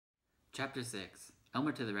Chapter 6.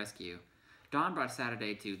 Elmer to the rescue. Dawn brought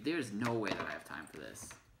Saturday to there's no way that I have time for this.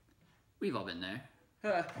 We've all been there.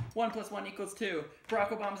 1 + 1 = 2. Barack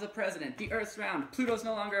Obama's the president. The Earth's round. Pluto's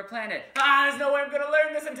no longer a planet. There's no way I'm gonna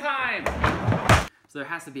learn this in time! So there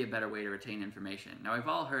has to be a better way to retain information. Now we've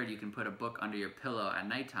all heard you can put a book under your pillow at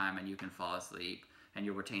nighttime and you can fall asleep and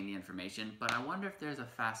you'll retain the information, but I wonder if there's a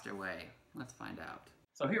faster way. Let's find out.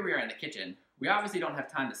 So here we are in the kitchen. We obviously don't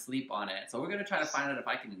have time to sleep on it, so we're gonna try to find out if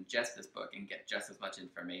I can ingest this book and get just as much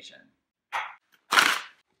information.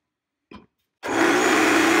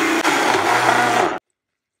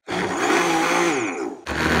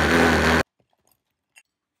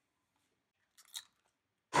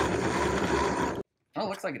 Oh,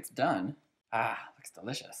 looks like it's done. Looks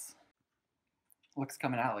delicious. Looks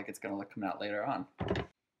coming out like it's gonna come out later on. To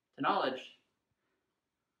knowledge.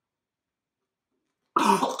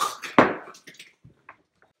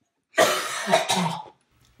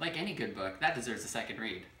 Like any good book, that deserves a second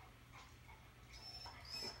read.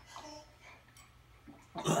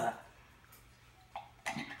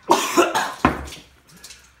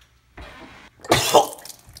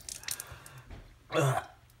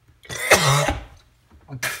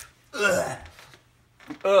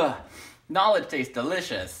 Knowledge tastes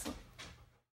delicious.